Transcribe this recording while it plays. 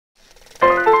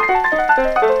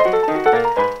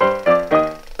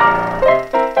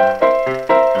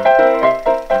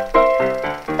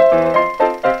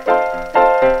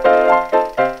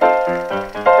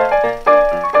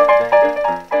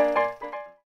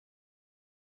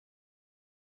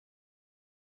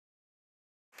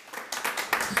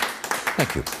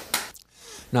Thank you.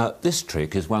 Now, this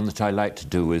trick is one that I like to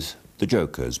do with the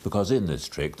jokers, because in this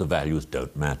trick the values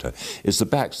don't matter. It's the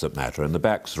backs that matter, and the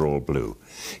backs are all blue.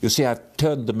 You see, I've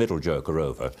turned the middle joker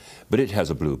over, but it has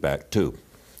a blue back too.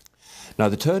 Now,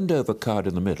 the turned over card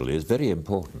in the middle is very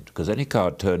important, because any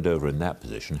card turned over in that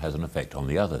position has an effect on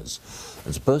the others.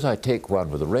 And suppose I take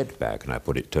one with a red back and I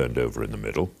put it turned over in the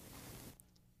middle.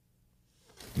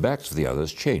 The backs of the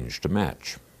others change to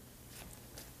match.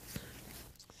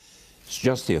 It's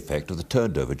just the effect of the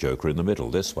turned over joker in the middle,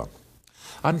 this one.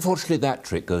 Unfortunately, that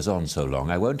trick goes on so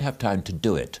long I won't have time to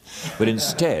do it. But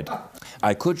instead,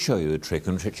 I could show you a trick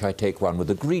in which I take one with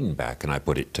a green back and I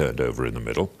put it turned over in the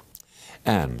middle,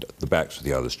 and the backs of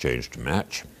the others change to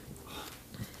match.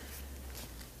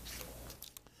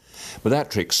 But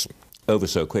that trick's over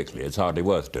so quickly, it's hardly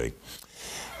worth doing.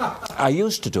 I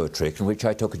used to do a trick in which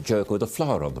I took a joker with a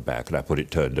flower on the back and I put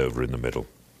it turned over in the middle.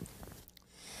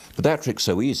 But that trick's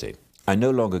so easy, I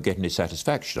no longer get any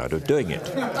satisfaction out of doing it.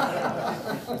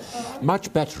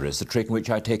 Much better is the trick in which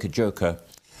I take a joker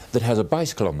that has a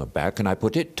bicycle on the back and I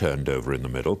put it turned over in the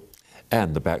middle,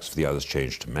 and the backs of the others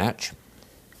change to match.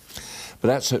 But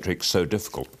that trick's so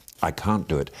difficult, I can't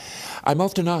do it. I'm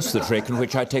often asked the trick in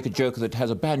which I take a joker that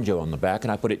has a banjo on the back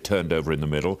and I put it turned over in the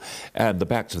middle, and the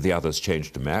backs of the others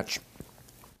change to match.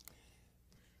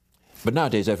 But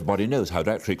nowadays everybody knows how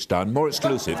that trick's done. More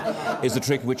exclusive is the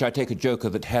trick in which I take a joker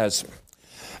that has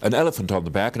an elephant on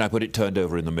the back and I put it turned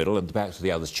over in the middle, and the backs of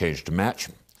the others change to match.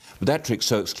 But that trick's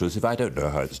so exclusive I don't know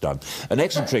how it's done. An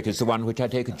excellent trick is the one in which I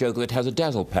take a joker that has a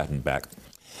Dazzle pattern back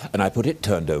and I put it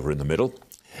turned over in the middle,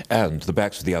 and the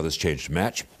backs of the others change to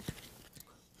match.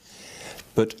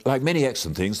 But like many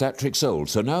excellent things, that trick's old.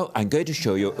 So now I'm going to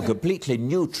show you a completely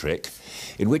new trick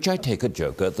in which I take a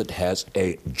joker that has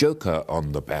a joker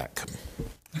on the back.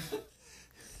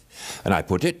 And I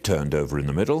put it turned over in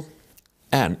the middle,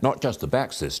 and not just the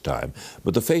backs this time,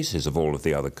 but the faces of all of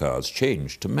the other cards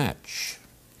change to match.